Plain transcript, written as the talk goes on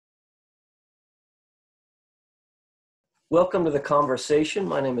Welcome to the conversation.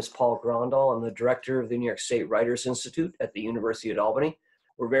 My name is Paul Grondal. I'm the director of the New York State Writers Institute at the University of Albany.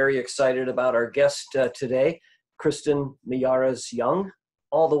 We're very excited about our guest today, Kristen Millares Young,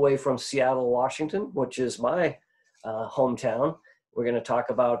 all the way from Seattle, Washington, which is my hometown. We're going to talk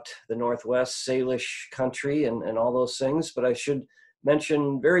about the Northwest, Salish country, and all those things. But I should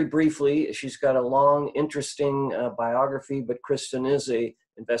mention very briefly, she's got a long, interesting biography, but Kristen is an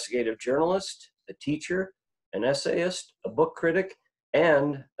investigative journalist, a teacher, an essayist, a book critic,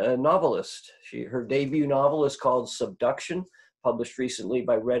 and a novelist. Her debut novel is called Subduction, published recently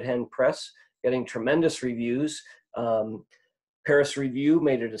by Red Hen Press, getting tremendous reviews. Paris Review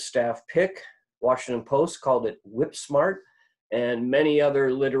made it a staff pick. Washington Post called it whip smart, and many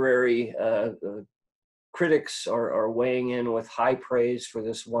other literary critics are weighing in with high praise for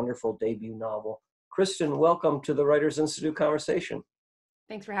this wonderful debut novel. Kristen, welcome to the Writers Institute conversation.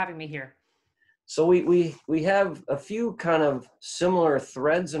 Thanks for having me here. So we have a few kind of similar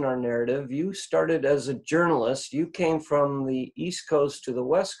threads in our narrative. You started as a journalist. You came from the East Coast to the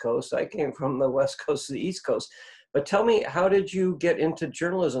West Coast. I came from the West Coast to the East Coast. But tell me, how did you get into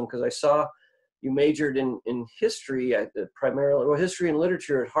journalism? Because I saw you majored in history, primarily, well, history and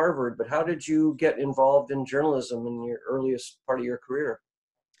literature at Harvard. But how did you get involved in journalism in your earliest part of your career?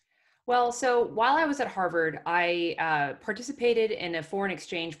 Well, so while I was at Harvard, I participated in a foreign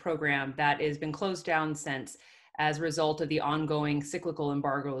exchange program that has been closed down since as a result of the ongoing cyclical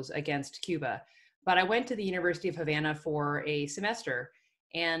embargoes against Cuba. But I went to the University of Havana for a semester.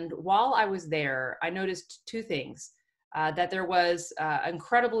 And while I was there, I noticed two things. That there was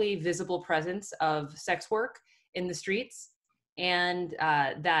incredibly visible presence of sex work in the streets. And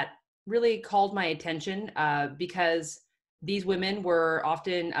that really called my attention because these women were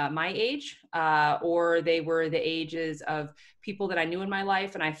often my age, or they were the ages of people that I knew in my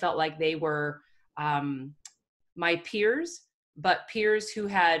life. And I felt like they were my peers, but peers who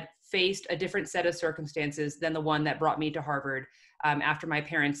had faced a different set of circumstances than the one that brought me to Harvard after my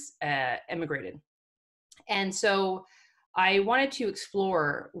parents emigrated. And so I wanted to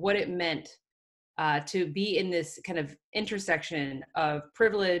explore what it meant to be in this kind of intersection of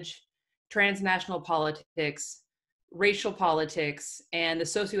privilege, transnational politics, racial politics, and the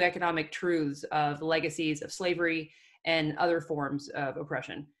socioeconomic truths of the legacies of slavery and other forms of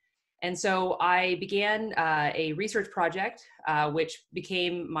oppression. And so I began a research project, which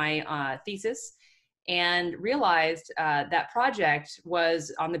became my thesis, and realized that project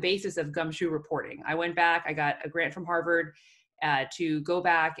was on the basis of gumshoe reporting. I went back, I got a grant from Harvard to go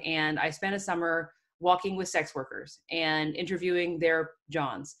back, and I spent a summer walking with sex workers and interviewing their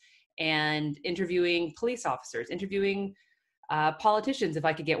Johns, and interviewing police officers, interviewing politicians, if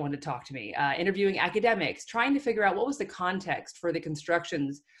I could get one to talk to me, interviewing academics, trying to figure out what was the context for the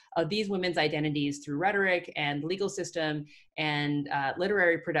constructions of these women's identities through rhetoric and legal system and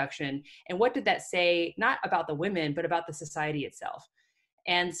literary production. And what did that say, not about the women, but about the society itself?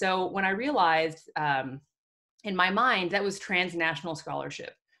 And so when I realized in my mind, that was transnational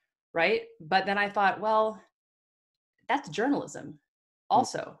scholarship, right? But then I thought, well, that's journalism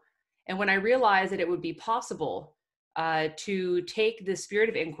also. And when I realized that it would be possible to take the spirit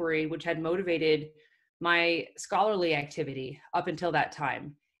of inquiry, which had motivated my scholarly activity up until that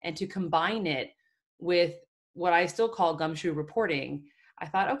time, and to combine it with what I still call gumshoe reporting, I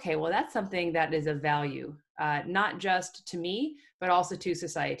thought, okay, well, that's something that is of value, not just to me, but also to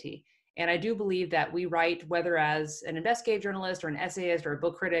society. And I do believe that we write, whether as an investigative journalist or an essayist or a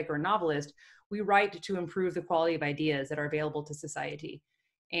book critic or a novelist, we write to improve the quality of ideas that are available to society.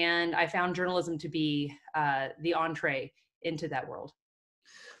 And I found journalism to be the entree into that world.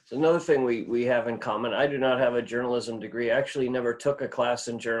 So another thing we have in common, I do not have a journalism degree. I actually never took a class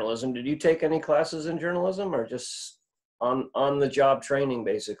in journalism. Did you take any classes in journalism, or just on the job training,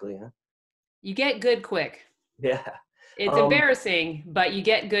 basically? Huh? You get good quick. Yeah. It's embarrassing, but you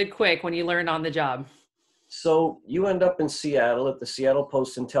get good quick when you learn on the job. So you end up in Seattle at the Seattle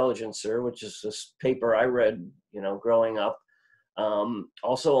Post-Intelligencer, which is this paper I read, growing up.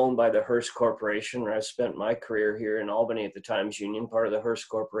 Also owned by the Hearst Corporation, where I spent my career here in Albany at the Times Union, part of the Hearst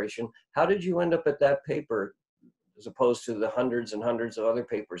Corporation. How did you end up at that paper as opposed to the hundreds and hundreds of other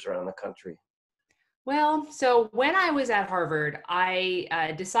papers around the country? Well, so when I was at Harvard,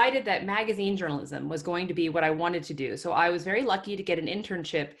 I decided that magazine journalism was going to be what I wanted to do. So I was very lucky to get an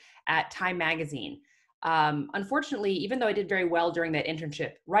internship at Time Magazine. Unfortunately, even though I did very well during that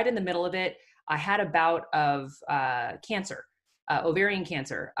internship, right in the middle of it, I had a bout of cancer. Ovarian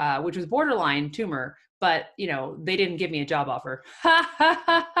cancer, which was borderline tumor, but they didn't give me a job offer. They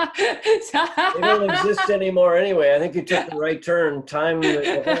don't exist anymore anyway. I think you took the right turn. Time,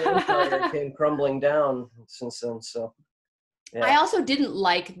 the whole empire came crumbling down since then. So I Yeah. also didn't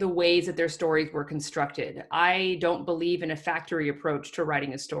like the ways that their stories were constructed. I don't believe in a factory approach to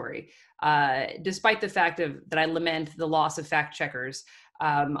writing a story. Despite the fact that I lament the loss of fact checkers,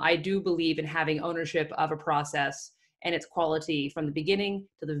 I do believe in having ownership of a process and its quality from the beginning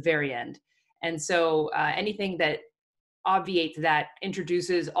to the very end. And so anything that obviates that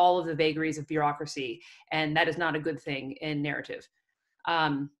introduces all of the vagaries of bureaucracy, and that is not a good thing in narrative.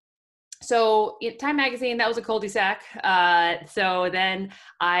 Um, so Time Magazine, that was a cul-de-sac. So then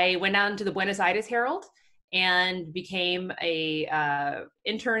I went down to the Buenos Aires Herald and became a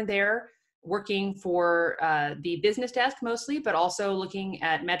intern there, working for the business desk mostly, but also looking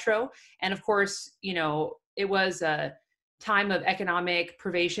at Metro. And of course, it was a time of economic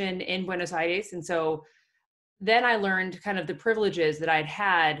privation in Buenos Aires. And so then I learned kind of the privileges that I'd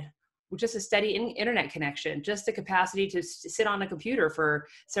had with just a steady internet connection, just the capacity to sit on a computer for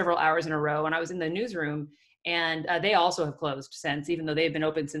several hours in a row. And I was in the newsroom, and they also have closed since, even though they've been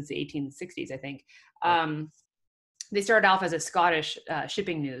open since the 1860s, I think. They started off as a Scottish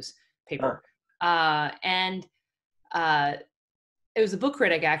shipping news paper. And it was a book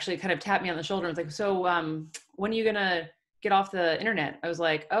critic actually kind of tapped me on the shoulder and was like, so when are you gonna get off the internet? I was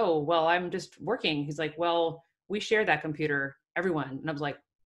like, oh, well, I'm just working. He's like, well, we share that computer, everyone. And I was like,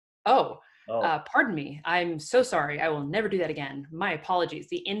 oh, pardon me. I'm so sorry. I will never do that again. My apologies.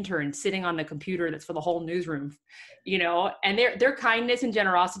 The intern sitting on the computer that's for the whole newsroom, and their kindness and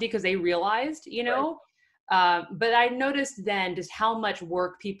generosity, because they realized, but I noticed then just how much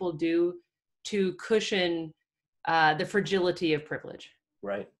work people do to cushion the fragility of privilege.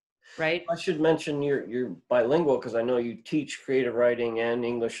 Right. Right. I should mention you're bilingual because I know you teach creative writing and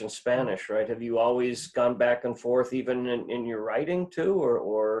English and Spanish, right? Have you always gone back and forth even in your writing too,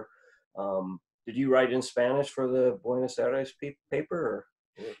 or did you write in Spanish for the Buenos Aires paper?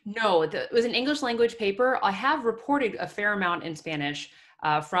 No, it was an English language paper. I have reported a fair amount in Spanish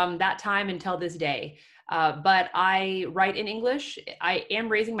from that time until this day. But I write in English. I am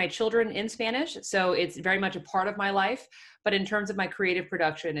raising my children in Spanish, so it's very much a part of my life. But in terms of my creative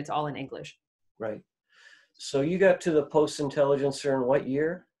production, it's all in English. Right. So you got to the Post-Intelligencer in what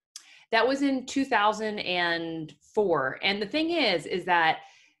year? That was in 2004. And the thing is that,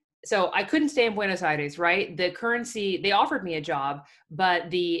 so I couldn't stay in Buenos Aires, right? The currency, they offered me a job,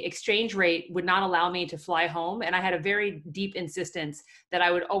 but the exchange rate would not allow me to fly home. And I had a very deep insistence that I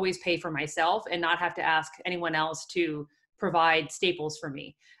would always pay for myself and not have to ask anyone else to provide staples for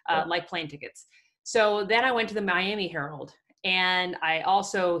me, like plane tickets. So then I went to the Miami Herald, and I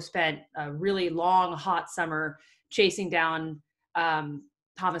also spent a really long, hot summer chasing down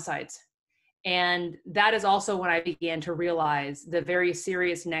homicides. And that is also when I began to realize the very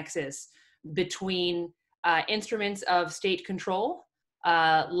serious nexus between instruments of state control,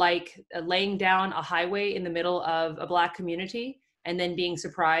 like laying down a highway in the middle of a Black community, and then being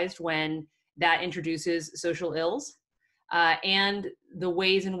surprised when that introduces social ills, and the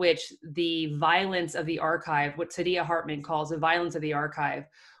ways in which the violence of the archive, what Saidiya Hartman calls the violence of the archive,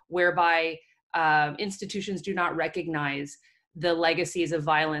 whereby institutions do not recognize the legacies of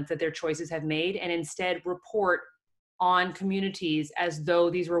violence that their choices have made, and instead report on communities as though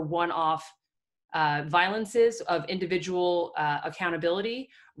these were one-off violences of individual accountability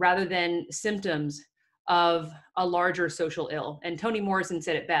rather than symptoms of a larger social ill. And Toni Morrison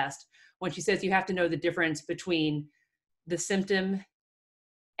said it best when she says you have to know the difference between the symptom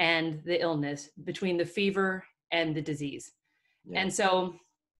and the illness, between the fever and the disease. Yeah. And so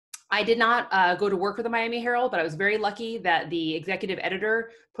I did not go to work for the Miami Herald, but I was very lucky that the executive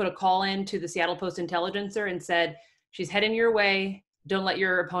editor put a call in to the Seattle Post-Intelligencer and said, she's heading your way, don't let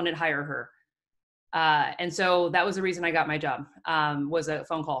your opponent hire her. And so that was the reason I got my job, was a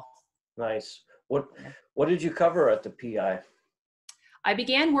phone call. Nice. What did you cover at the PI? I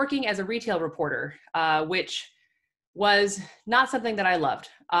began working as a retail reporter, which was not something that I loved.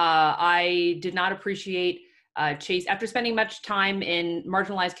 I did not appreciate after spending much time in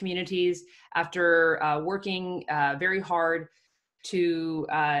marginalized communities, after working very hard to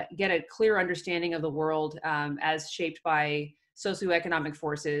get a clear understanding of the world as shaped by socioeconomic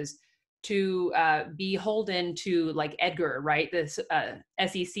forces, to be beholden to like Edgar, right? The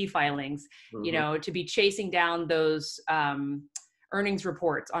SEC filings, to be chasing down those earnings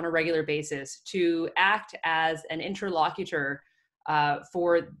reports on a regular basis, to act as an interlocutor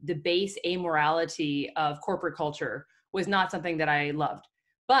for the base amorality of corporate culture was not something that I loved.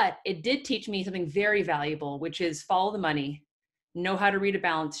 But it did teach me something very valuable, which is follow the money, know how to read a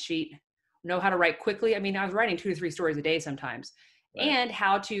balance sheet, know how to write quickly. I mean, I was writing 2 to 3 stories a day sometimes, right. And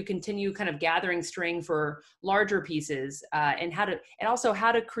how to continue kind of gathering string for larger pieces, and also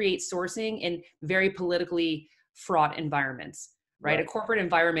how to create sourcing in very politically fraught environments, right? Right. A corporate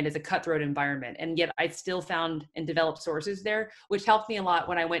environment is a cutthroat environment. And yet I still found and developed sources there, which helped me a lot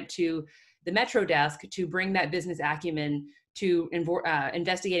when I went to the Metro desk to bring that business acumen to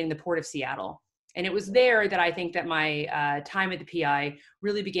investigating the Port of Seattle. And it was there that I think that my time at the PI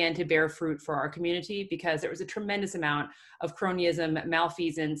really began to bear fruit for our community, because there was a tremendous amount of cronyism,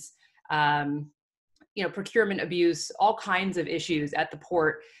 malfeasance, procurement abuse, all kinds of issues at the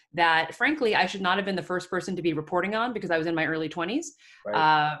port that, frankly, I should not have been the first person to be reporting on, because I was in my early 20s.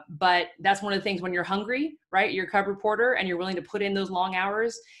 Right. But that's one of the things when you're hungry, right? You're a cub reporter and you're willing to put in those long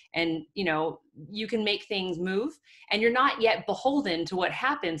hours, and, you can make things move, and you're not yet beholden to what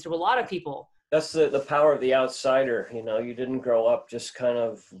happens to a lot of people. That's the power of the outsider. You didn't grow up just kind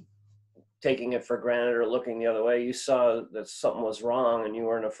of taking it for granted or looking the other way. You saw that something was wrong and you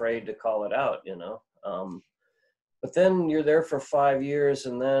weren't afraid to call it out, But then you're there for 5 years,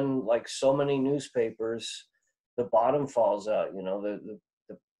 and then, like so many newspapers, the bottom falls out.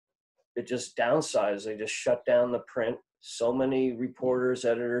 It just downsized. They just shut down the print. So many reporters,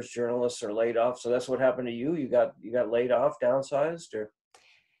 editors, journalists are laid off. So that's what happened to you. You got laid off, downsized, or?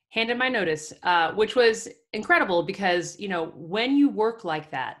 Handed my notice, which was incredible, because, when you work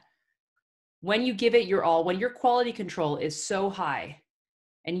like that, when you give it your all, when your quality control is so high,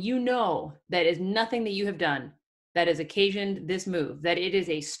 and that is nothing that you have done that has occasioned this move, that it is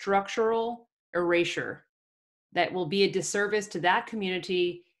a structural erasure that will be a disservice to that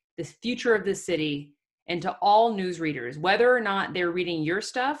community, the future of this city, and to all news readers, whether or not they're reading your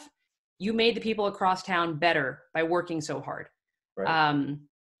stuff, you made the people across town better by working so hard. Right.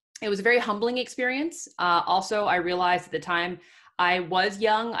 It was a very humbling experience. Also, I realized at the time I was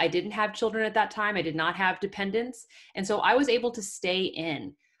young. I didn't have children at that time. I did not have dependents. And so I was able to stay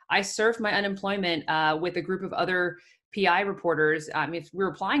in. I surfed my unemployment with a group of other PI reporters. We were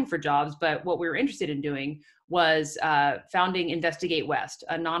applying for jobs, but what we were interested in doing was founding Investigate West,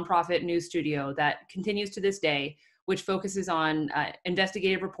 a nonprofit news studio that continues to this day, which focuses on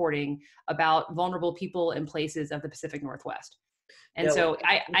investigative reporting about vulnerable people and places of the Pacific Northwest. And Yeah, so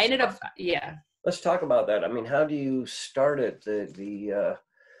I ended up, yeah. Let's talk about that. I mean, how do you start it?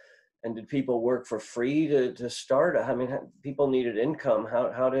 And did people work for free to start? I mean, people needed income.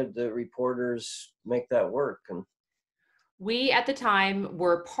 How did the reporters make that work? And We, at the time,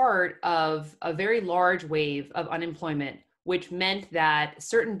 were part of a very large wave of unemployment, which meant that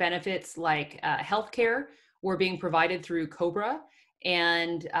certain benefits like healthcare were being provided through COBRA.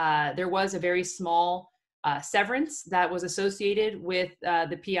 And there was a very small severance that was associated with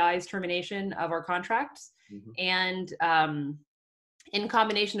the PI's termination of our contracts. Mhm. And in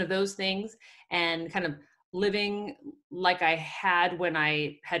combination of those things and kind of living like I had when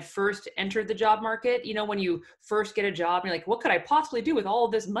I had first entered the job market, when you first get a job, you're like, what could I possibly do with all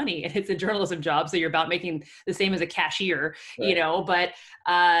of this money? And it's a journalism job, so you're about making the same as a cashier, Right. but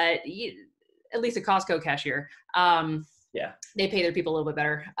at least a Costco cashier. Yeah. They pay their people a little bit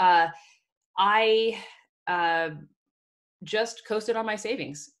better. I just coasted on my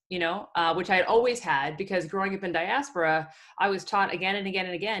savings, which I had always had, because growing up in diaspora, I was taught again and again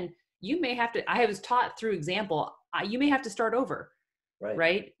and again, I was taught through example, you may have to start over,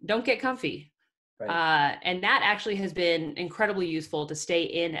 right? Don't get comfy. Right. And that actually has been incredibly useful to stay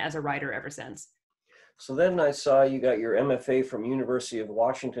in as a writer ever since. So then I saw you got your MFA from University of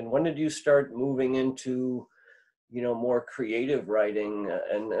Washington. When did you start moving into, more creative writing?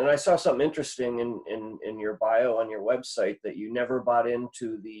 And I saw something interesting in your bio on your website, that you never bought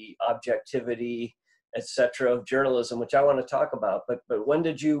into the objectivity, etc., of journalism, which I want to talk about. But when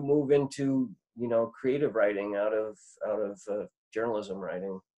did you move into, creative writing out of journalism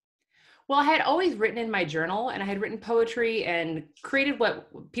writing? Well, I had always written in my journal, and I had written poetry and created what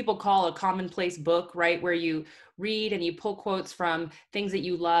people call a commonplace book, right? Where you read and you pull quotes from things that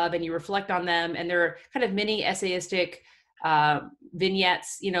you love and you reflect on them. And they're kind of mini essayistic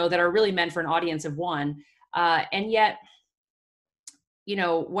vignettes, that are really meant for an audience of one. And yet,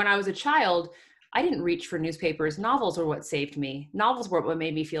 when I was a child, I didn't reach for newspapers. Novels were what saved me. Novels were what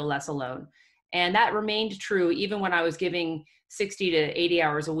made me feel less alone. And that remained true even when I was giving 60 to 80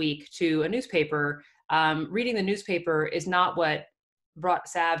 hours a week to a newspaper. Reading the newspaper is not what brought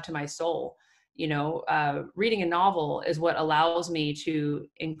salve to my soul. Reading a novel is what allows me to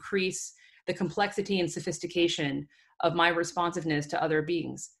increase the complexity and sophistication of my responsiveness to other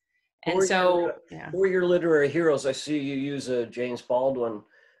beings. And who were your literary heroes? I see you use a James Baldwin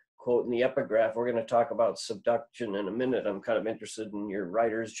quote in the epigraph. We're going to talk about Subduction in a minute. I'm kind of interested in your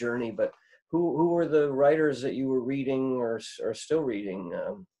writer's journey, but who were the writers that you were reading or still reading?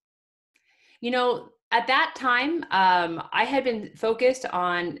 At that time, I had been focused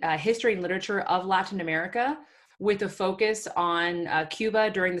on history and literature of Latin America with a focus on Cuba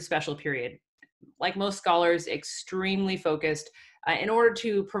during the special period. Like most scholars, extremely focused in order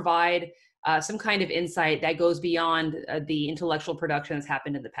to provide some kind of insight that goes beyond the intellectual production that's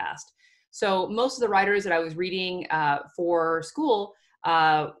happened in the past. So most of the writers that I was reading for school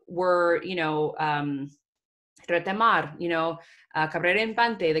were, Retemar, Cabrera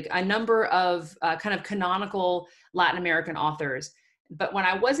Infante, like a number of kind of canonical Latin American authors. But when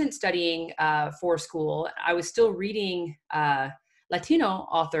I wasn't studying for school, I was still reading Latino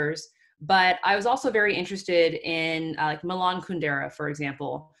authors, but I was also very interested in like Milan Kundera, for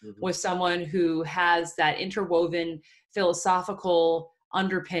example, was someone who has that interwoven philosophical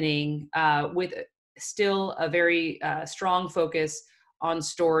underpinning with still a very strong focus on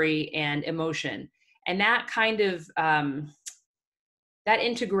story and emotion. And that kind of, that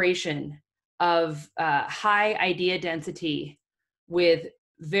integration of high idea density with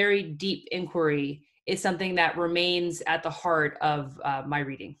very deep inquiry is something that remains at the heart of my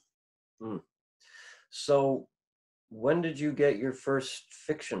reading. Mm. So when did you get your first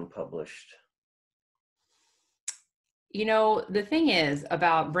fiction published? The thing is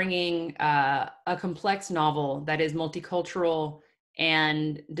about bringing a complex novel that is multicultural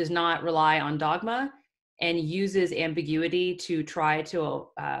and does not rely on dogma and uses ambiguity to try to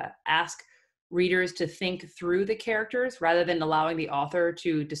ask readers to think through the characters rather than allowing the author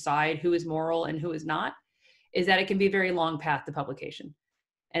to decide who is moral and who is not, is that it can be a very long path to publication.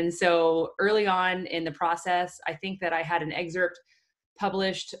 And so early on in the process, I think that I had an excerpt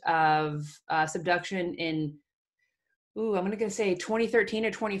published of Subduction in, I'm going to say 2013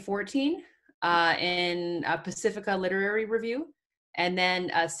 or 2014 in Pacifica Literary Review. And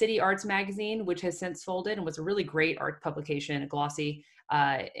then City Arts Magazine, which has since folded and was a really great art publication, a glossy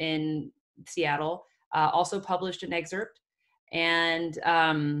in Seattle, also published an excerpt. And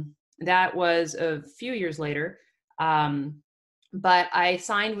that was a few years later. But I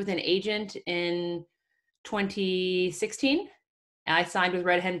signed with an agent in 2016. I signed with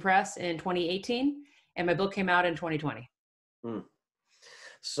Red Hen Press in 2018, and my book came out in 2020.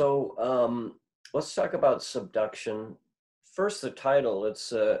 So let's talk about Subduction. First, the title.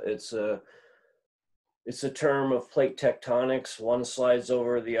 It's a term of plate tectonics. One slides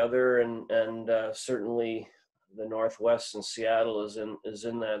over the other, and certainly the Northwest and Seattle is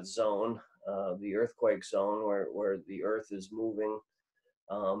in that zone, the earthquake zone, where the Earth is moving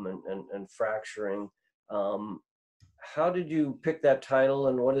and fracturing. How did you pick that title,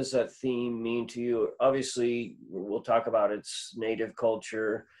 and what does that theme mean to you? Obviously, we'll talk about its native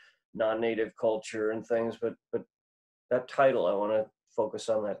culture, non-native culture, and things, but that title, I want to focus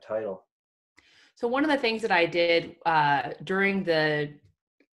on that title. So one of the things that I did during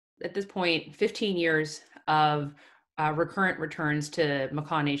at this point, 15 years of recurrent returns to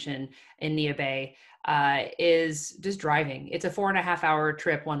Makah Nation in Nia Bay is just driving. It's a 4.5-hour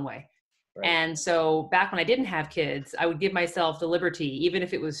trip one way. Right. And so back when I didn't have kids, I would give myself the liberty, even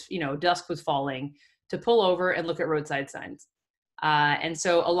if it was, dusk was falling, to pull over and look at roadside signs. And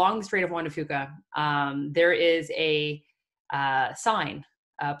so along the Strait of Juan de Fuca, there is a sign,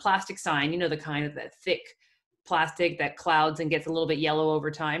 a plastic sign, the kind of that thick plastic that clouds and gets a little bit yellow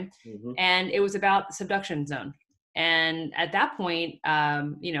over time. And it was about the subduction zone. And at that point,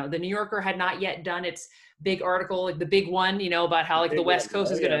 the New Yorker had not yet done its big article, like the big one, about how like the West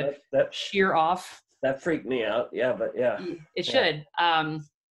Coast is going to shear off. That freaked me out. Yeah, but yeah. It should.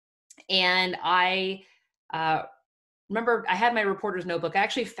 And I remember I had my reporter's notebook. I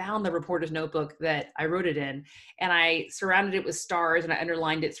actually found the reporter's notebook that I wrote it in, and I surrounded it with stars and I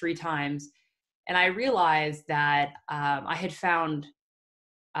underlined it 3 times. And I realized that I had found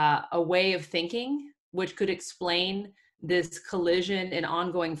a way of thinking which could explain this collision and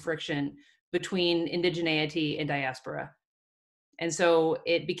ongoing friction between indigeneity and diaspora. And so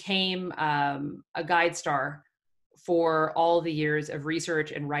it became a guide star for all the years of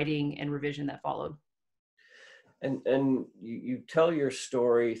research and writing and revision that followed. And you tell your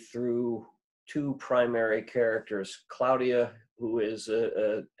story through 2 primary characters, Claudia, who is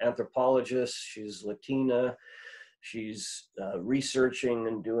an anthropologist. She's Latina. She's researching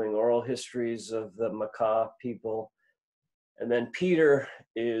and doing oral histories of the Makah people. And then Peter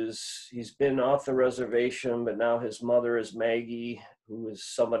he's been off the reservation, but now his mother is Maggie, who is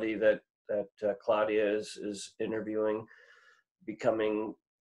somebody that Claudia is interviewing, becoming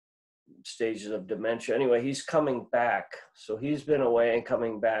stages of dementia. Anyway, he's coming back. So he's been away and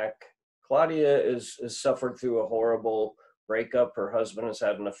coming back. Claudia is suffered through a horrible breakup. Her husband has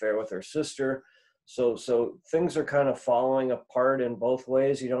had an affair with her sister. So things are kind of falling apart in both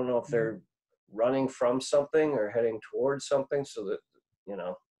ways. You don't know if they're running from something or heading towards something. So that,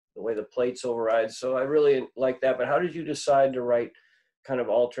 the way the plates override. So I really like that. But how did you decide to write kind of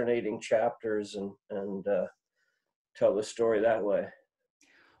alternating chapters and tell the story that way?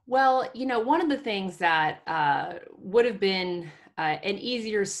 Well, one of the things that would have been an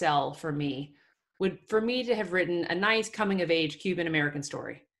easier sell for me would for me to have written a nice coming of age Cuban American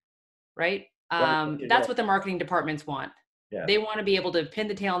story, right? Right. That's what the marketing departments want. Yeah. They want to be able to pin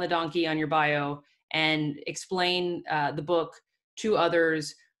the tail on the donkey on your bio and explain the book to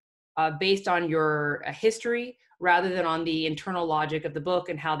others based on your history rather than on the internal logic of the book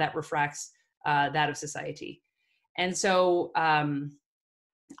and how that refracts that of society. And so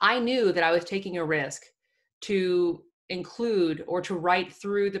I knew that I was taking a risk to include or to write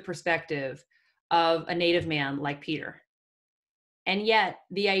through the perspective of a Native man like Peter. And yet,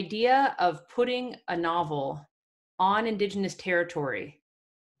 the idea of putting a novel on Indigenous territory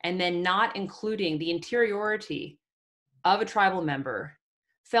and then not including the interiority of a tribal member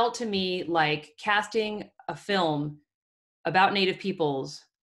felt to me like casting a film about Native peoples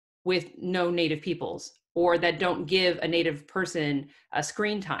with no Native peoples, or that don't give a Native person a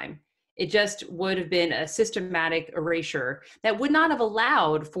screen time. It just would have been a systematic erasure that would not have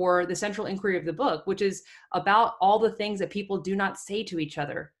allowed for the central inquiry of the book, which is about all the things that people do not say to each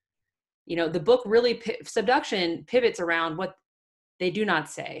other. The book really, Subduction pivots around what they do not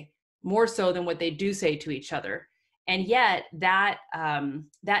say, more so than what they do say to each other. And yet that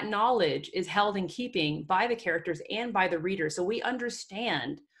knowledge is held in keeping by the characters and by the reader. So we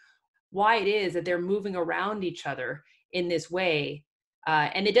understand why it is that they're moving around each other in this way.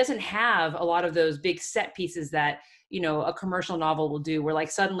 And it doesn't have a lot of those big set pieces that, a commercial novel will do, where like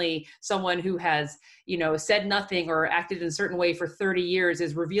suddenly someone who has, said nothing or acted in a certain way for 30 years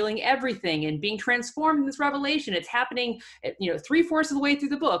is revealing everything and being transformed in this revelation. It's happening, 3/4 of the way through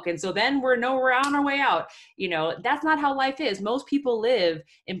the book. And so then we're on our way out. That's not how life is. Most people live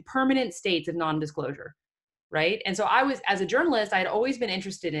in permanent states of non-disclosure. Right. And so as a journalist, I had always been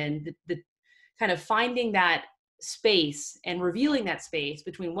interested in the kind of finding that space and revealing that space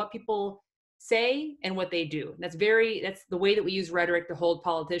between what people say and what they do. That's the way that we use rhetoric to hold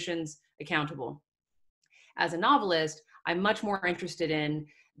politicians accountable. As a novelist, I'm much more interested in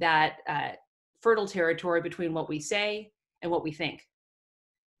that fertile territory between what we say and what we think.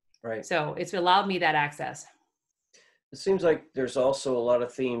 Right. So it's allowed me that access. It seems like there's also a lot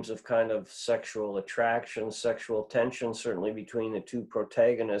of themes of kind of sexual attraction, sexual tension, certainly between the two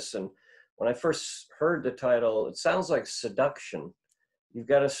protagonists. And when I first heard the title, it sounds like seduction. You've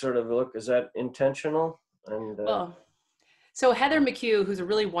got to sort of look, is that intentional? And Well, so Heather McHugh, who's a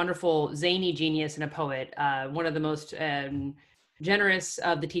really wonderful, zany genius and a poet, one of the most generous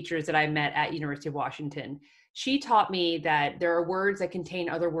of the teachers that I met at University of Washington, she taught me that there are words that contain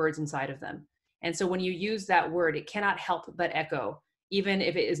other words inside of them. And so when you use that word, it cannot help but echo, even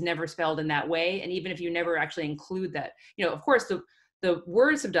if it is never spelled in that way. And even if you never actually include that, of course, the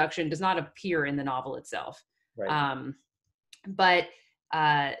word subduction does not appear in the novel itself. right. But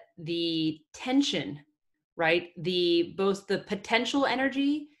the tension, right? Both the potential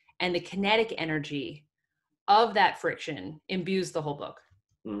energy and the kinetic energy of that friction imbues the whole book.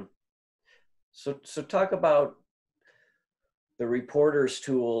 Mm. So talk about the reporter's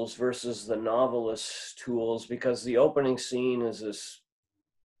tools versus the novelist's tools, because the opening scene is this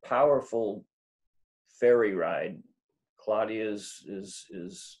powerful ferry ride. Claudia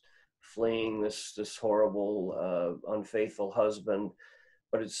is fleeing this horrible unfaithful husband,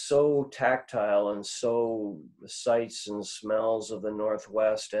 but it's so tactile and so the sights and smells of the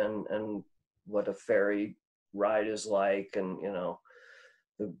Northwest and what a ferry ride is like, and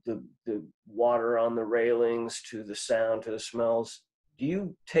the water on the railings to the sound to the smells. Do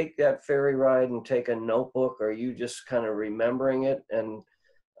you take that ferry ride and take a notebook, or are you just kind of remembering it? And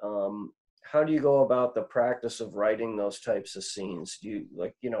how do you go about the practice of writing those types of scenes? Do you,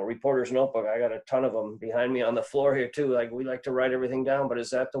 like, reporter's notebook, I got a ton of them behind me on the floor here too. Like, we like to write everything down, but is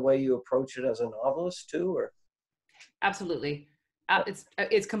that the way you approach it as a novelist too, or? Absolutely.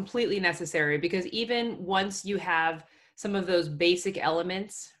 It's completely necessary, because even once you have some of those basic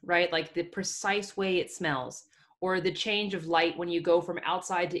elements, right? Like the precise way it smells, or the change of light when you go from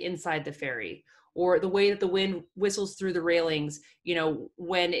outside to inside the ferry, or the way that the wind whistles through the railings,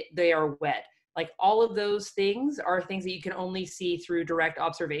 when they are wet. Like all of those things are things that you can only see through direct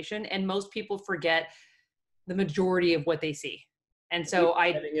observation. And most people forget the majority of what they see. And so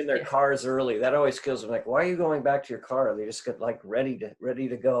getting in their cars early, that always kills them. Like, why are you going back to your car? They just get like ready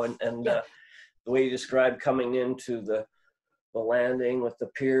to go. And the way you described coming into the landing with the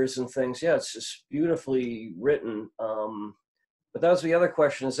piers and things, yeah, it's just beautifully written. But that was the other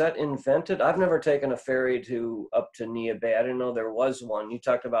question. Is that invented? I've never taken a ferry up to Nia Bay. I didn't know there was one. You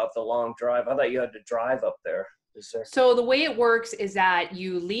talked about the long drive. I thought you had to drive up there. Is there? So the way it works is that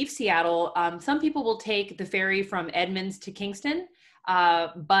you leave Seattle. Some people will take the ferry from Edmonds to Kingston,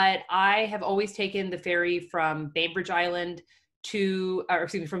 but I have always taken the ferry from Bainbridge Island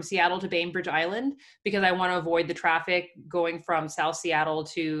from Seattle to Bainbridge Island, because I want to avoid the traffic going from South Seattle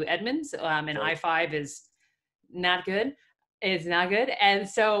to Edmonds, and Right. I-5 is not good. It's not good. And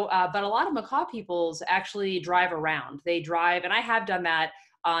so, but a lot of Makah peoples actually drive around. They drive, and I have done that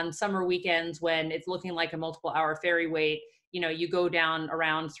on summer weekends when it's looking like a multiple hour ferry wait. You know, you go down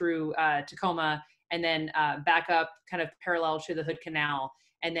around through Tacoma and then back up kind of parallel to the Hood Canal,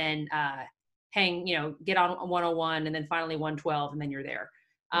 and then get on 101 and then finally 112, and then you're there.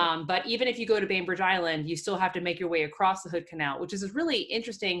 But even if you go to Bainbridge Island, you still have to make your way across the Hood Canal, which is a really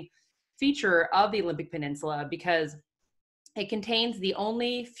interesting feature of the Olympic Peninsula because it contains the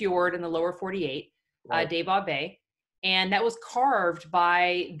only fjord in the lower 48, Right. Daybaugh Bay. And that was carved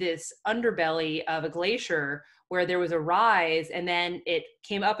by this underbelly of a glacier where there was a rise, and then it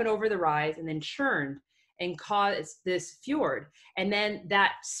came up and over the rise and then churned and caused this fjord. And then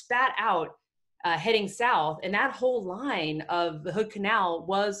that spat out heading south. And that whole line of the Hood Canal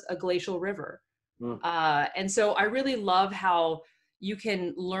was a glacial river. And so I really love how you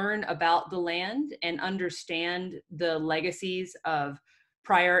can learn about the land and understand the legacies of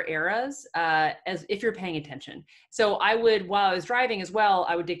prior eras as if you're paying attention. So I would, while I was driving as well,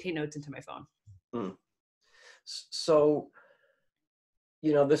 I would dictate notes into my phone. So,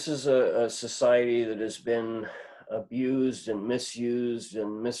 this is a society that has been abused and misused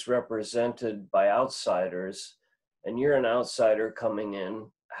and misrepresented by outsiders, and you're an outsider coming in.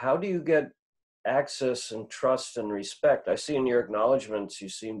 How do you get access and trust and respect? I see in your acknowledgments you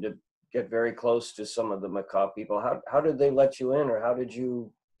seem to get very close to some of the Makah people. How did they let you in, or how did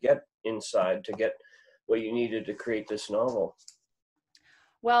you get inside to get what you needed to create this novel?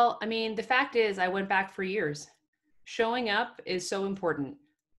 Well, I mean, the fact is I went back for years. Showing up is so important.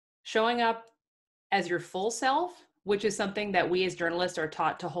 Showing up as your full self, which is something that we as journalists are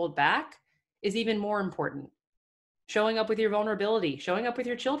taught to hold back, is even more important. Showing up with your vulnerability, showing up with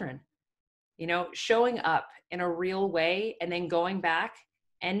your children, showing up in a real way, and then going back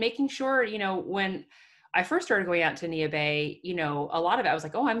and making sure, when I first started going out to Nia Bay, a lot of it, I was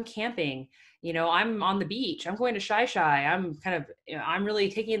like, oh, I'm camping, I'm on the beach, I'm going to Shai Shai, I'm kind of, I'm really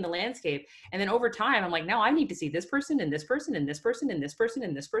taking in the landscape. And then over time, I'm like, no, I need to see this person and this person and this person and this person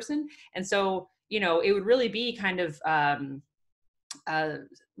and this person. And so, it would really be kind of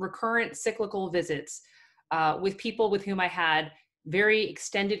recurrent cyclical visits with people with whom I had very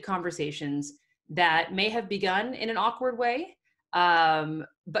extended conversations that may have begun in an awkward way.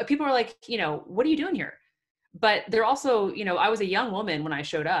 But people are like, what are you doing here? But they're also, I was a young woman when I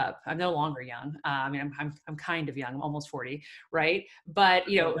showed up. I'm no longer young. I'm kind of young. I'm almost 40, right? But,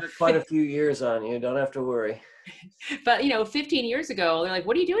 quite a few years on you. Don't have to worry. But, 15 years ago, they're like,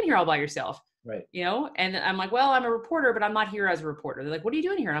 what are you doing here all by yourself? Right. And I'm like, well, I'm a reporter, but I'm not here as a reporter. They're like, what are you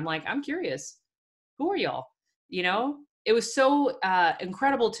doing here? And I'm like, I'm curious. Who are y'all? It was so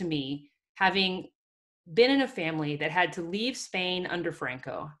incredible to me, having been in a family that had to leave Spain under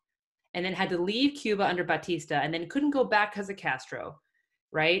Franco and then had to leave Cuba under Batista and then couldn't go back because of Castro,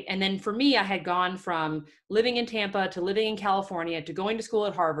 right? And then for me, I had gone from living in Tampa to living in California to going to school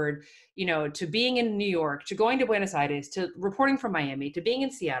at Harvard, to being in New York, to going to Buenos Aires, to reporting from Miami, to being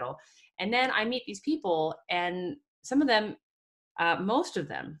in Seattle. And then I meet these people, and some of them, most of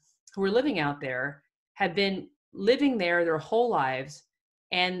them who were living out there had been living there their whole lives,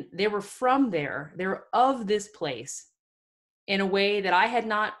 and they were from there. They were of this place in a way that I had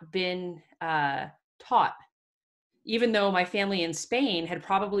not been taught, even though my family in Spain had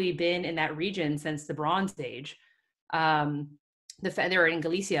probably been in that region since the Bronze Age. They were in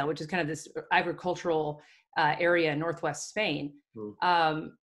Galicia, which is kind of this agricultural area in northwest Spain.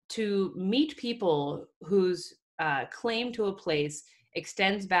 To meet people whose claim to a place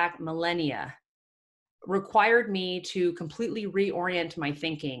extends back millennia required me to completely reorient my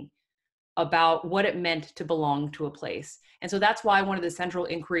thinking about what it meant to belong to a place. And so that's why one of the central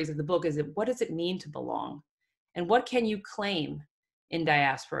inquiries of the book is, what does it mean to belong? And what can you claim in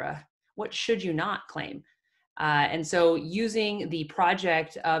diaspora? What should you not claim? And so using the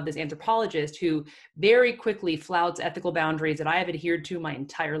project of this anthropologist who very quickly flouts ethical boundaries that I have adhered to my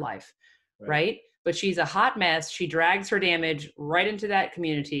entire life, right? But she's a hot mess. She drags her damage right into that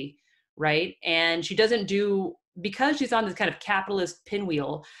community, right? And she doesn't do, because she's on this kind of capitalist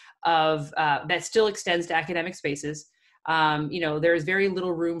pinwheel of that still extends to academic spaces. There's very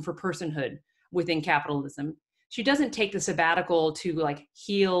little room for personhood within capitalism. she doesn't take the sabbatical to like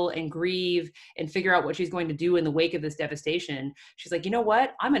heal and grieve and figure out what she's going to do in the wake of this devastation. She's like, you know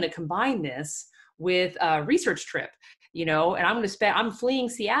what? I'm going to combine this with a research trip, and I'm fleeing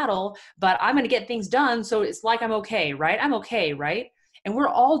Seattle, but I'm going to get things done. So it's like, I'm okay, right? I'm okay, right? And we're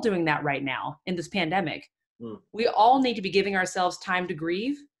all doing that right now in this pandemic. We all need to be giving ourselves time to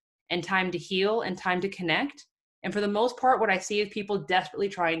grieve and time to heal and time to connect. And for the most part, what I see is people desperately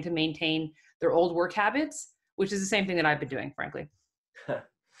trying to maintain their old work habits, which is the same thing that I've been doing, frankly.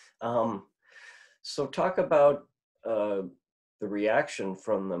 So talk about the reaction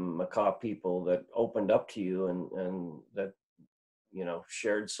from the macabre people that opened up to you and that,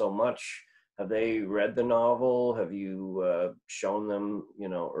 shared so much. Have they read the novel? Have you shown them,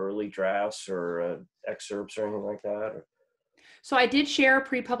 early drafts or excerpts or anything like that? Or? So I did share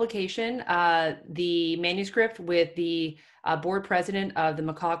pre-publication the manuscript with the board president of the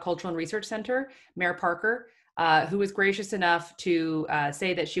Macaw Cultural and Research Center, Mayor Parker, who was gracious enough to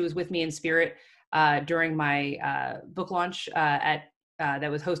say that she was with me in spirit during my book launch that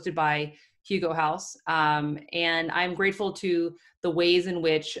was hosted by Hugo House. And I'm grateful to the ways in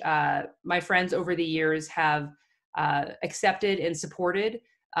which my friends over the years have accepted and supported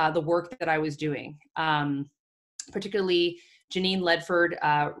the work that I was doing. Particularly, Janine Ledford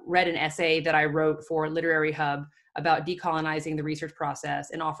read an essay that I wrote for Literary Hub about decolonizing the research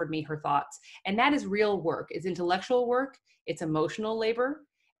process and offered me her thoughts. And that is real work. It's intellectual work. It's emotional labor.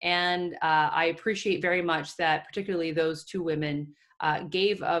 And I appreciate very much that particularly those two women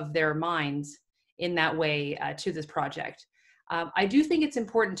gave of their minds in that way to this project. I do think it's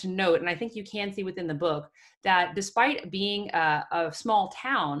important to note, and I think you can see within the book, that despite being a small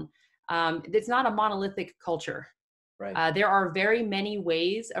town, it's not a monolithic culture. Right. There are very many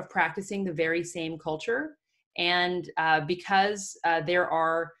ways of practicing the very same culture. And because there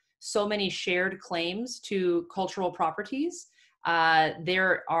are so many shared claims to cultural properties,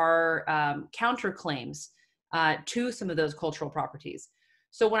 there are counterclaims to some of those cultural properties.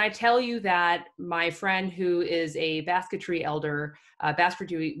 So when I tell you that my friend who is a basketry elder,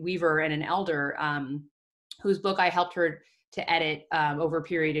 basketry weaver and an elder, whose book I helped her to edit over a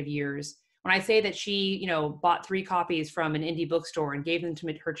period of years, when I say that she, bought 3 copies from an indie bookstore and gave them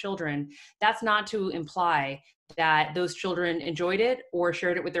to her children, that's not to imply that those children enjoyed it or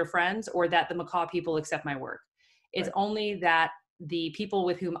shared it with their friends or that the macaw people accept my work. It's Right. only that the people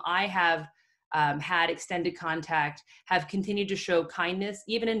with whom I have had extended contact have continued to show kindness,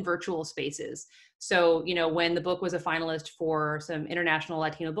 even in virtual spaces. So, when the book was a finalist for some International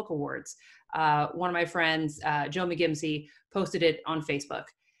Latino Book Awards, one of my friends, Joe McGimsey, posted it on Facebook.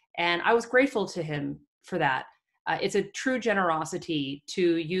 And I was grateful to him for that. It's a true generosity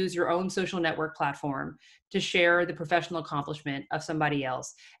to use your own social network platform to share the professional accomplishment of somebody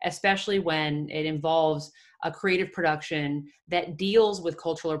else, especially when it involves a creative production that deals with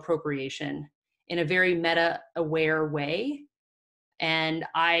cultural appropriation in a very meta-aware way. And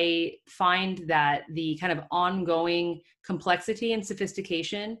I find that the kind of ongoing complexity and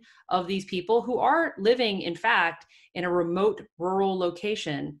sophistication of these people who are living, in fact, in a remote rural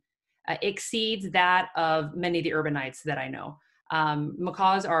location exceeds that of many of the urbanites that I know.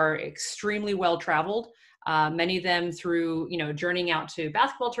 Macaws are extremely well-traveled. Many of them through, journeying out to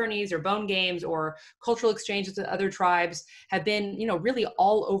basketball tourneys or bone games or cultural exchanges with other tribes have been, really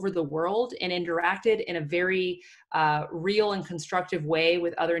all over the world and interacted in a very real and constructive way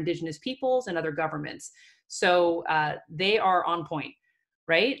with other indigenous peoples and other governments. So they are on point,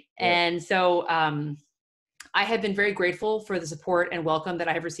 right? Yeah. And so I have been very grateful for the support and welcome that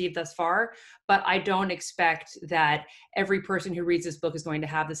I have received thus far, but I don't expect that every person who reads this book is going to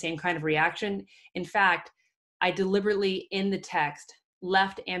have the same kind of reaction. In fact, I deliberately in the text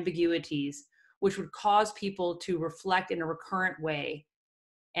left ambiguities which would cause people to reflect in a recurrent way.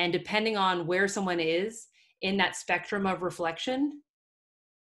 And depending on where someone is in that spectrum of reflection,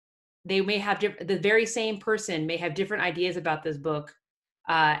 they may have the very same person may have different ideas about this book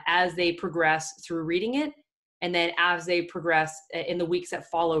as they progress through reading it. And then as they progress in the weeks that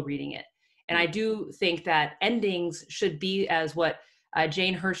follow reading it. And I do think that endings should be as what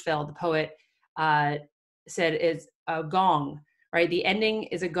Jane Hirschfeld, the poet, said is a gong, right? The ending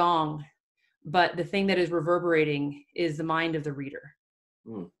is a gong, but the thing that is reverberating is the mind of the reader.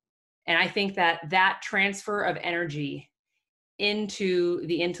 Mm. And I think that that transfer of energy into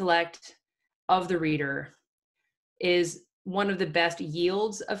the intellect of the reader is one of the best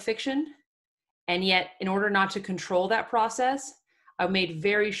yields of fiction. And yet, in order not to control that process, I've made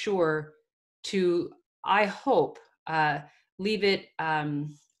very sure to, I hope, leave it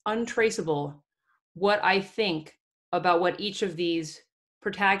untraceable what I think about what each of these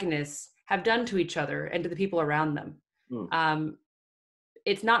protagonists have done to each other and to the people around them.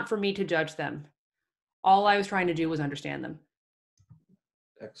 It's not for me to judge them. All I was trying to do was understand them.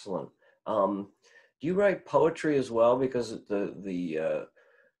 Excellent. Do you write poetry as well? Because the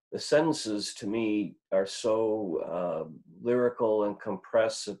sentences to me are so lyrical and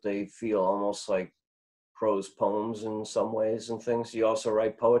compressed that they feel almost like prose poems in some ways and things. Do you also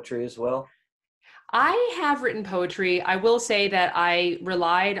write poetry as well? I have written poetry. I will say that I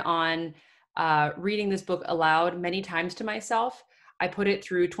relied on reading this book aloud many times to myself. I put it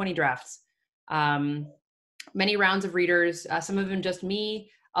through 20 drafts, many rounds of readers, some of them just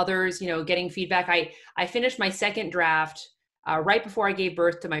me, others, getting feedback. I finished my second draft right before I gave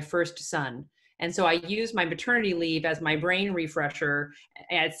birth to my first son. And so I used my maternity leave as my brain refresher,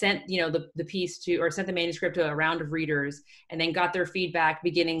 and sent, the piece to, or sent the manuscript to a round of readers, and then got their feedback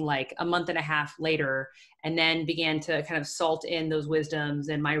beginning like a month and a half later, and then began to kind of salt in those wisdoms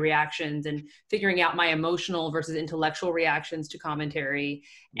and my reactions and figuring out my emotional versus intellectual reactions to commentary.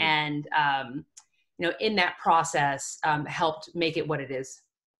 And, in that process, helped make it what it is.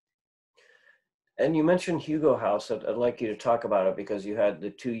 And you mentioned Hugo House. I'd like you to talk about it because you had the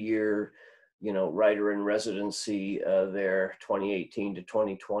 2-year writer in residency there, 2018 to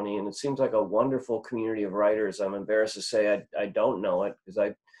 2020. And it seems like a wonderful community of writers. I'm embarrassed to say I don't know it because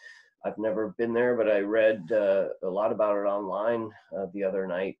I've never been there, but I read a lot about it online the other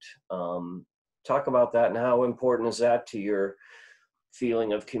night. Talk about that, and how important is that to your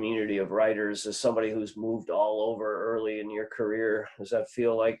feeling of community of writers as somebody who's moved all over early in your career? Does that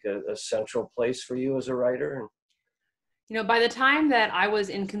feel like a central place for you as a writer? By the time that I was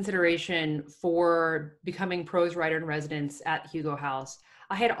in consideration for becoming Prose Writer-in-Residence at Hugo House,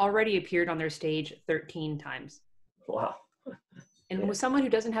 I had already appeared on their stage 13 times. Wow. And with someone who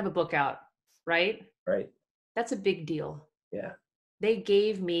doesn't have a book out, right? Right. That's a big deal. Yeah. They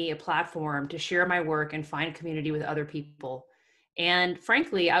gave me a platform to share my work and find community with other people. And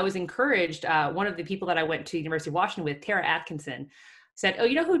frankly, I was encouraged. One of the people that I went to University of Washington with, Tara Atkinson, said, "Oh,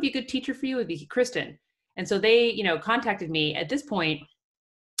 who would be a good teacher for you? It would be Kristen." And so they, contacted me. At this point,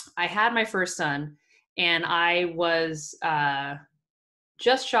 I had my first son, and I was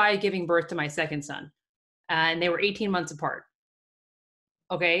just shy of giving birth to my second son, and they were 18 months apart.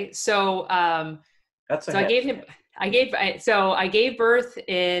 Okay, so that's so I gave birth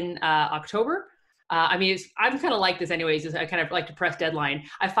in October. I'm kind of like this anyways. I kind of like to press deadline.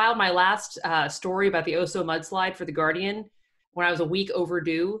 I filed my last story about the Oso mudslide for The Guardian when I was a week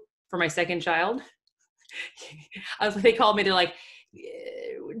overdue for my second child. They called me. They're like,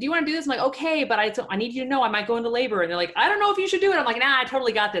 "Do you want to do this?" I'm like, "Okay, but I need you to know I might go into labor." And they're like, "I don't know if you should do it." I'm like, "Nah, I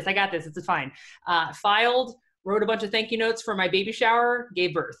totally got this. I got this. It's fine." Filed, wrote a bunch of thank you notes for my baby shower,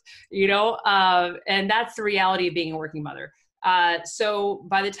 gave birth, and that's the reality of being a working mother. So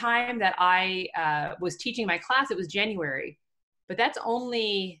by the time that I was teaching my class, it was January, but that's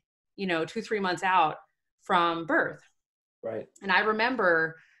only, 2-3 months out from birth. Right. And I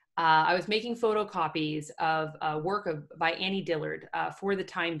remember I was making photocopies of work by Annie Dillard for the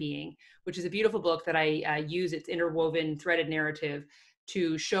Time Being, which is a beautiful book that I use its interwoven threaded narrative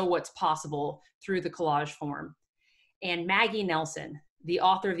to show what's possible through the collage form. And Maggie Nelson, the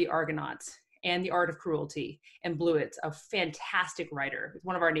author of The Argonauts and The Art of Cruelty and Bluets, a fantastic writer,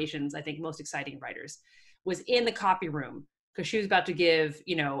 one of our nation's, I think, most exciting writers, was in the copy room because she was about to give,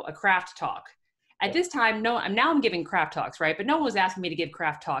 a craft talk. At this time, now I'm giving craft talks, right? But no one was asking me to give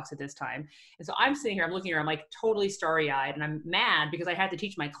craft talks at this time. And so I'm sitting here, I'm looking at her, I'm like totally starry-eyed, and I'm mad because I had to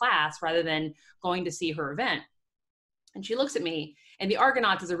teach my class rather than going to see her event. And she looks at me, and The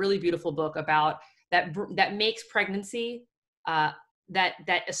Argonauts is a really beautiful book about that makes pregnancy, that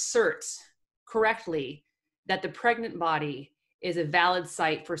asserts correctly that the pregnant body is a valid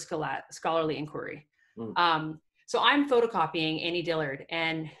site for scholarly inquiry. So I'm photocopying Annie Dillard,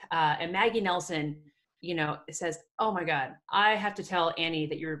 and Maggie Nelson, says, "Oh my God, I have to tell Annie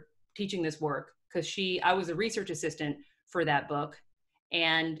that you're teaching this work," because I was a research assistant for that book,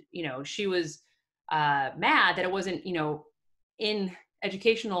 and she was mad that it wasn't in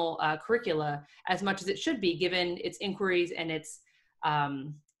educational curricula as much as it should be, given its inquiries and its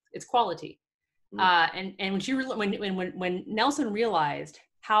quality. And when Nelson realized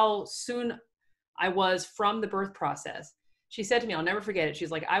how soon I was from the birth process, she said to me, I'll never forget it. She's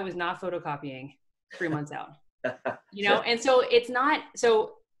like, "I was not photocopying 3 months out." And so it's not,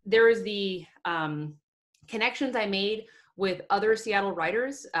 so there is the connections I made with other Seattle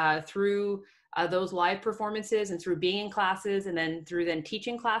writers through those live performances and through being in classes and then through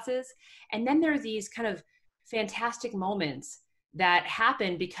teaching classes. And then there are these kind of fantastic moments that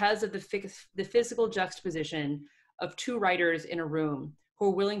happen because of the physical juxtaposition of two writers in a room who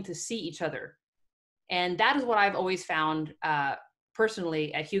are willing to see each other. And that is what I've always found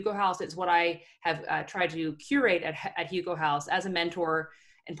personally at Hugo House. It's what I have tried to curate at Hugo House as a mentor.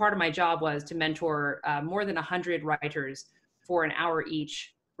 And part of my job was to mentor more than 100 writers for an hour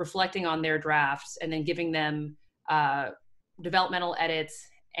each, reflecting on their drafts and then giving them developmental edits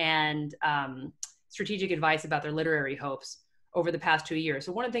and strategic advice about their literary hopes over the past 2 years.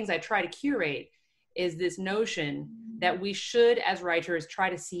 So one of the things I try to curate is this notion that we should, as writers, try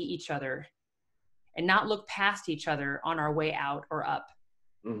to see each other and not look past each other on our way out or up,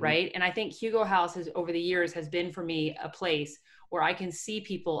 right? And I think Hugo House has, over the years, has been for me a place where I can see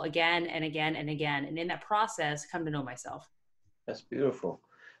people again and again and again, and in that process, come to know myself. That's beautiful.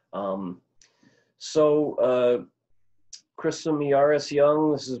 Kristen Millares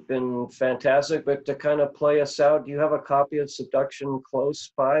Young, this has been fantastic, but to kind of play us out, do you have a copy of Subduction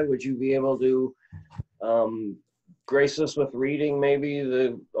close by? Would you be able to grace us with reading maybe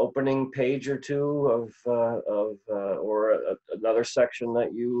the opening page or two or another section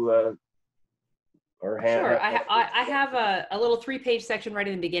that you Sure, I have a little 3-page section right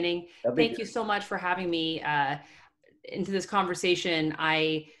in the beginning. Thank you so much for having me into this conversation.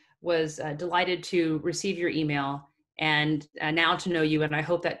 I was delighted to receive your email and now to know you. And I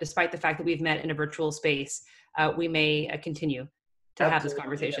hope that despite the fact that we've met in a virtual space, we may continue to have this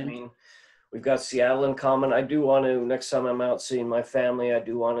conversation. I mean, we've got Seattle in common. I do want to, next time I'm out seeing my family, I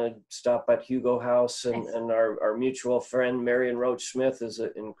do want to stop at Hugo House, and, Nice. and our mutual friend, Marion Roach Smith, is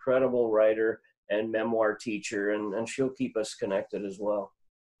an incredible writer and memoir teacher, and she'll keep us connected as well.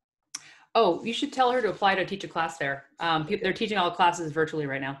 Oh, you should tell her to apply to teach a class there. They're teaching all classes virtually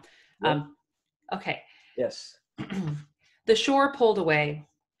right now. Yep. Okay. Yes. The shore pulled away.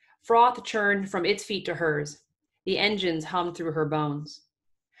 Froth churned from its feet to hers. The engines hummed through her bones.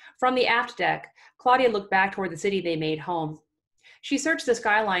 From the aft deck, Claudia looked back toward the city they made home. She searched the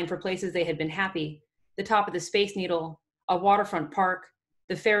skyline for places they had been happy, the top of the Space Needle, a waterfront park,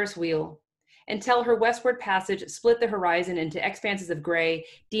 the Ferris wheel, until her westward passage split the horizon into expanses of gray,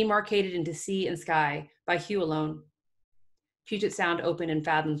 demarcated into sea and sky by hue alone. Puget Sound opened in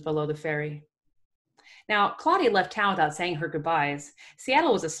fathoms below the ferry. Now, Claudia left town without saying her goodbyes.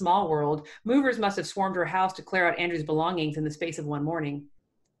 Seattle was a small world. Movers must have swarmed her house to clear out Andrew's belongings in the space of one morning.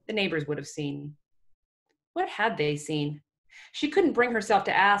 The neighbors would have seen. What had they seen? She couldn't bring herself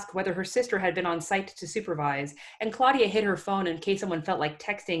to ask whether her sister had been on site to supervise, and Claudia hid her phone in case someone felt like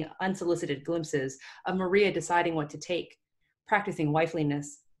texting unsolicited glimpses of Maria deciding what to take, practicing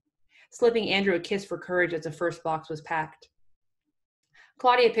wifeliness, slipping Andrew a kiss for courage as the first box was packed.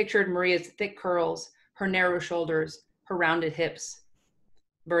 Claudia pictured Maria's thick curls, her narrow shoulders, her rounded hips,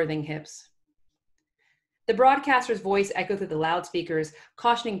 birthing hips. The broadcaster's voice echoed through the loudspeakers,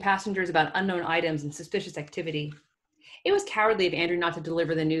 cautioning passengers about unknown items and suspicious activity. It was cowardly of Andrew not to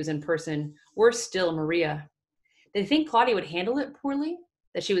deliver the news in person. Worse still, Maria. Did they think Claudia would handle it poorly?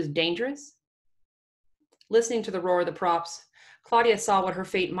 That she was dangerous? Listening to the roar of the props, Claudia saw what her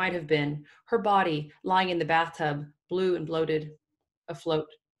fate might have been, her body lying in the bathtub, blue and bloated, afloat.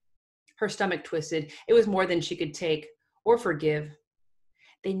 Her stomach twisted. It was more than she could take or forgive.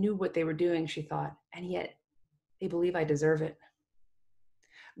 They knew what they were doing, she thought, and yet they believe I deserve it.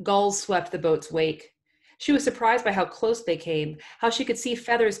 Gulls swept the boat's wake. She was surprised by how close they came, how she could see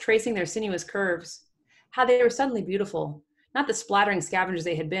feathers tracing their sinuous curves, how they were suddenly beautiful, not the splattering scavengers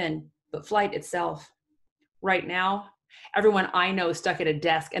they had been, but flight itself. Right now, everyone I know is stuck at a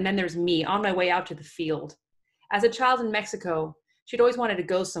desk, and then there's me on my way out to the field. As a child in Mexico, she'd always wanted to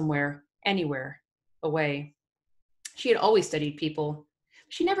go somewhere, anywhere, away. She had always studied people.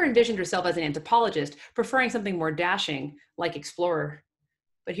 She never envisioned herself as an anthropologist, preferring something more dashing, like explorer.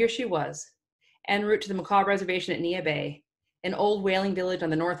 But here she was, en route to the Macabre Reservation at Nia Bay, an old whaling village on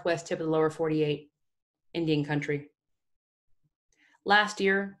the northwest tip of the lower 48, Indian country. Last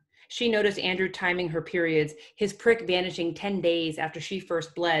year, she noticed Andrew timing her periods, his prick vanishing 10 days after she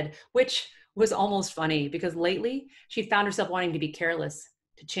first bled, which was almost funny because lately she found herself wanting to be careless,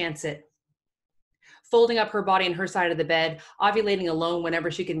 to chance it. Folding up her body on her side of the bed, ovulating alone whenever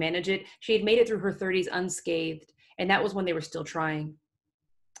she could manage it, she had made it through her 30s unscathed, and that was when they were still trying.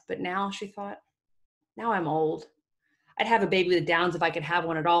 But now, she thought, now I'm old. I'd have a baby with Downs if I could have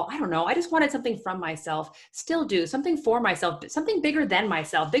one at all. I don't know. I just wanted something from myself. Still do. Something for myself. Something bigger than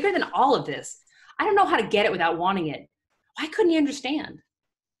myself. Bigger than all of this. I don't know how to get it without wanting it. Why couldn't he understand?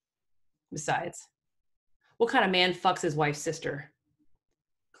 Besides, what kind of man fucks his wife's sister?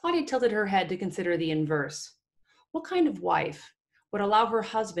 Claudia tilted her head to consider the inverse. What kind of wife would allow her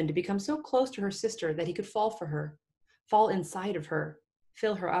husband to become so close to her sister that he could fall for her, fall inside of her,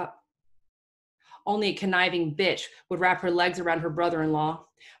 fill her up? Only a conniving bitch would wrap her legs around her brother-in-law.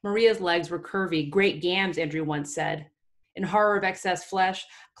 Maria's legs were curvy, great gams, Andrew once said. In horror of excess flesh,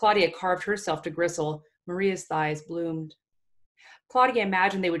 Claudia carved herself to gristle. Maria's thighs bloomed. Claudia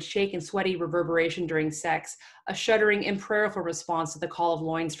imagined they would shake in sweaty reverberation during sex, a shuddering, imprayerful response to the call of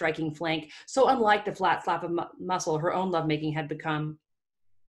loin striking flank, so unlike the flat slap of muscle her own lovemaking had become.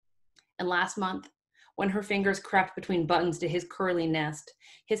 And last month, when her fingers crept between buttons to his curly nest,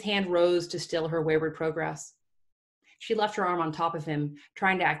 his hand rose to still her wayward progress. She left her arm on top of him,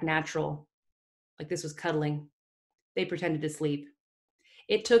 trying to act natural, like this was cuddling. They pretended to sleep.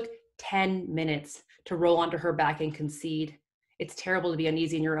 It took 10 minutes to roll onto her back and concede. It's terrible to be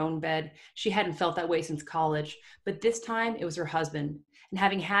uneasy in your own bed. She hadn't felt that way since college, but this time it was her husband. And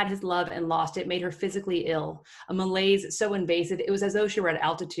having had his love and lost it made her physically ill. A malaise so invasive, it was as though she were at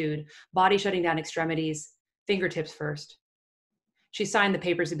altitude, body shutting down extremities, fingertips first. She signed the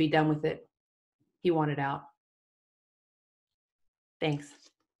papers to be done with it. He wanted out. Thanks.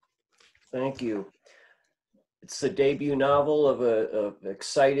 Thank you. It's the debut novel of an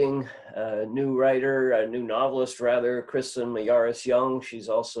exciting new writer, a new novelist rather, Kristen Millares Young. She's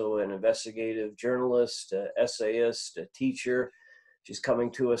also an investigative journalist, essayist, a teacher. She's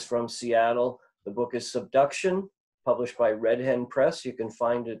coming to us from Seattle. The book is Subduction, published by Red Hen Press. You can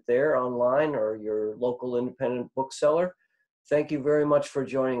find it there online or your local independent bookseller. Thank you very much for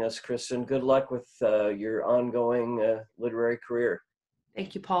joining us, Kristen. Good luck with your ongoing literary career.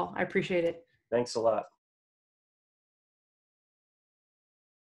 Thank you, Paul. I appreciate it. Thanks a lot.